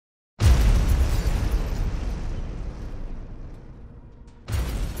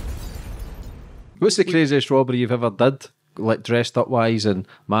What's the craziest robbery you've ever did? Like dressed up wise and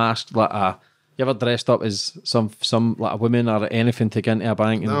masked, you ever dressed up as some like a woman or anything to get into a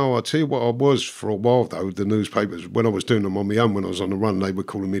bank? No, I'll tell you what I was for a while though, the newspapers, when I was doing them on my own, when I was on the run, they were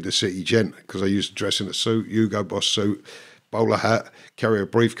calling me the city gent because I used to dress in a suit, Hugo Boss suit, bowler hat, carry a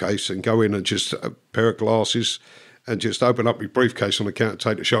briefcase and go in and just a pair of glasses and just open up my briefcase on the counter,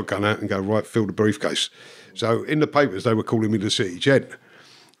 take the shotgun out and go, right, fill the briefcase. So in the papers, they were calling me the city gent.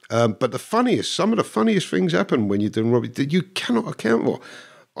 But some of the funniest things happen when you're doing robbery that you cannot account for.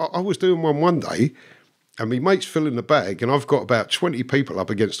 I was doing one day, and my mate's filling the bag, and I've got about 20 people up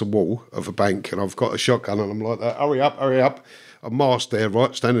against the wall of a bank, and I've got a shotgun, and I'm like, hurry up. I'm masked there,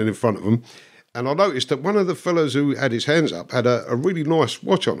 right, standing in front of them. And I noticed that one of the fellas who had his hands up had a really nice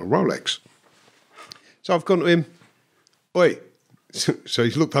watch on, a Rolex. So I've gone to him, oi. So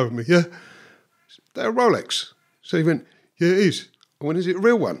he's looked over at me, yeah? Is that a Rolex? So he went, yeah, it is. I went, is it a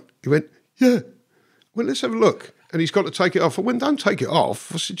real one? He went, yeah. Well, let's have a look. And he's got to take it off. I went, don't take it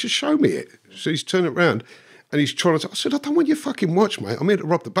off. I said, just show me it. So he's turned it around and he's trying to... I said, I don't want your fucking watch, mate. I'm here to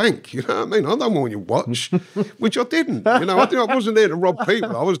rob the bank. You know what I mean? I don't want your watch, which I didn't. You know, I wasn't there to rob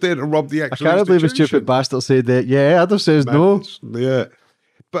people. I was there to rob the actual I can't believe a stupid bastard said that. Yeah, others says no. Yeah.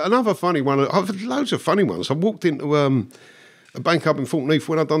 But another funny one, I've had loads of funny ones. I walked into a bank up in Fulton Heath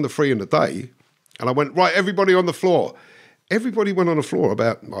when I'd done the 3 in the day and I went, right, everybody on the floor. Everybody went on the floor,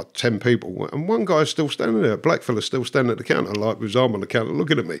 about like 10 people, and one guy's still standing there, a black fella's still standing at the counter, like with his arm on the counter,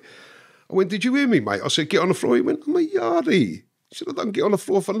 looking at me. I went, did you hear me, mate? I said, get on the floor. He went, I'm a yardie. He said, I don't get on the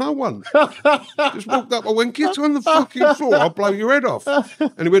floor for no one. Just walked up, I went, get on the fucking floor, I'll blow your head off.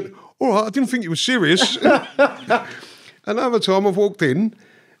 And he went, all right, I didn't think you were serious. Another time I've walked in,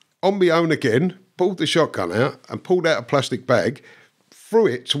 on my own again, pulled the shotgun out and pulled out a plastic bag, threw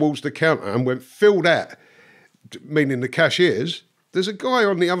it towards the counter and went, fill that. Meaning the cashiers, there's a guy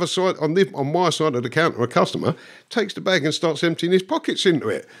on the other side, on my side of the counter, a customer, takes the bag and starts emptying his pockets into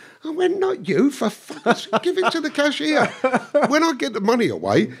it. I went, not you, for fuck's sake, give it to the cashier. When I get the money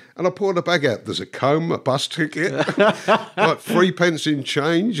away and I pour the bag out, there's a comb, a bus ticket, like 3 pence in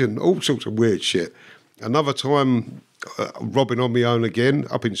change and all sorts of weird shit. Another time, robbing on my own again,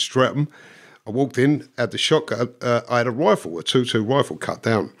 up in Streatham, I walked in, had the shotgun, I had a rifle, a 2.2 rifle cut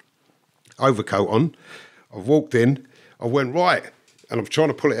down, overcoat on. I've walked in, I went, right, and I'm trying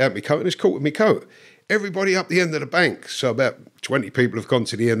to pull it out of my coat, and it's caught with my coat. Everybody up the end of the bank, so about 20 people have gone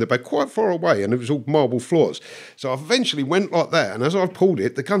to the end of the bank, quite far away, and it was all marble floors. So I eventually went like that, and as I pulled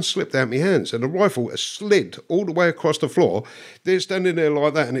it, the gun slipped out of my hands, and the rifle has slid all the way across the floor. They're standing there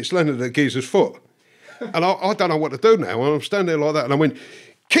like that, and it's landed at the geezer's foot. And I don't know what to do now, and I'm standing there like that, and I went,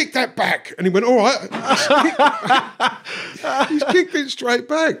 kick that back. And he went, all right. He's kicked it straight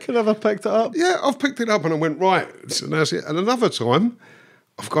back. You never picked it up? Yeah, I've picked it up and I went, right. So that's it. And another time,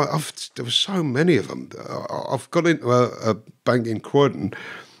 there were so many of them. I've got into a bank in Croydon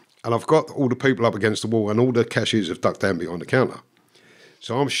and I've got all the people up against the wall and all the cashiers have ducked down behind the counter.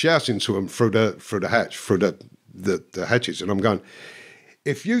 So I'm shouting to them through the hatch, through the hatches, and I'm going,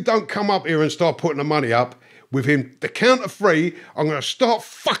 if you don't come up here and start putting the money up, within the count of 3, I'm going to start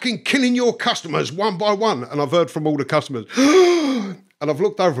fucking killing your customers one by one. And I've heard from all the customers. And I've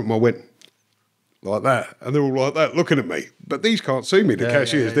looked over them, I went, like that. And they're all like that, looking at me. But these can't see me, the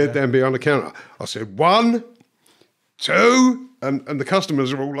cashiers. They're down behind the counter. I said, 1, 2, and the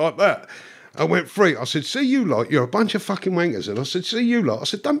customers are all like that. I went 3. I said, see you lot, you're a bunch of fucking wankers. And I said, see you lot. I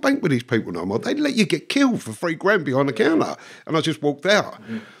said, don't bank with these people no more. They'd let you get killed for $3,000 behind the counter. And I just walked out.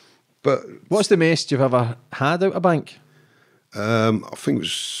 But what's the most you've ever had out of bank? I think it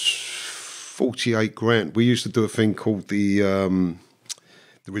was 48 grand. We used to do a thing called the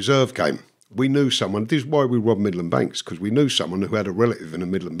reserve game. We knew someone. This is why we robbed Midland banks, because we knew someone who had a relative in a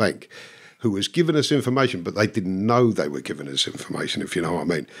Midland bank who was giving us information, but they didn't know they were giving us information, if you know what I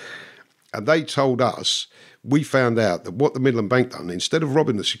mean. And they told us, we found out that what the Midland Bank done, instead of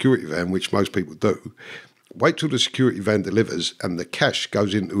robbing the security van, which most people do, wait till the security van delivers and the cash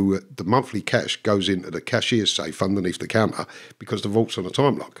goes into, the monthly cash goes into the cashier's safe underneath the counter because the vault's on a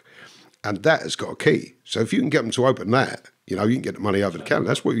time lock. And that has got a key. So if you can get them to open that, you know, you can get the money over the counter.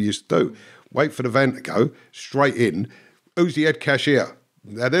 That's what we used to do. Wait for the van to go, straight in. Who's the head cashier?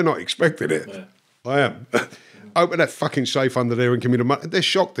 Now, they're not expecting it. Yeah. I am. Open that fucking safe under there and give me the money. They're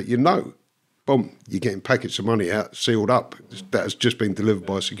shocked that you know. Boom, you're getting packets of money out, sealed up. That has just been delivered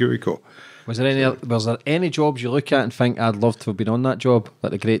by a security corps. Was there any jobs you look at and think, I'd love to have been on that job?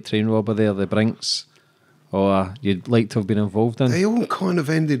 Like the Great Train Robber there, the Brinks? or you'd like to have been involved in? They all kind of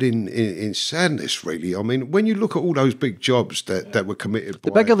ended in sadness, really. I mean, when you look at all those big jobs that were committed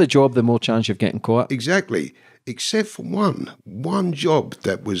The bigger the job, the more chance you've getting caught. Exactly. Except for one job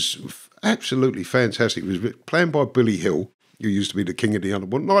that was absolutely fantastic. It was planned by Billy Hill, who used to be the king of the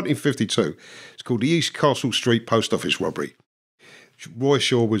underworld, 1952. It's called the East Castle Street Post Office robbery. Roy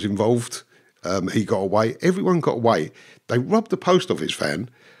Shaw was involved. He got away. Everyone got away. They robbed the post office van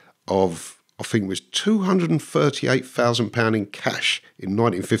of, I think it was £238,000 in cash in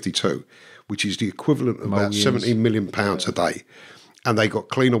 1952, which is the equivalent of about £17 million a day. And they got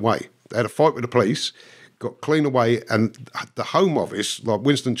clean away. They had a fight with the police, got clean away, and the Home Office, like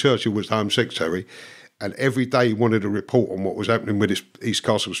Winston Churchill was the Home Secretary, and every day he wanted a report on what was happening with this East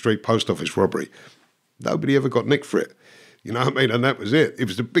Castle Street Post Office robbery. Nobody ever got nicked for it. You know what I mean? And that was it. It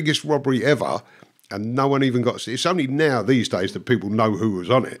was the biggest robbery ever, and no one even got to see it. It's only now, these days, that people know who was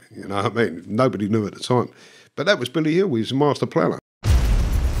on it. You know what I mean? Nobody knew at the time. But that was Billy Hill. He was a master planner.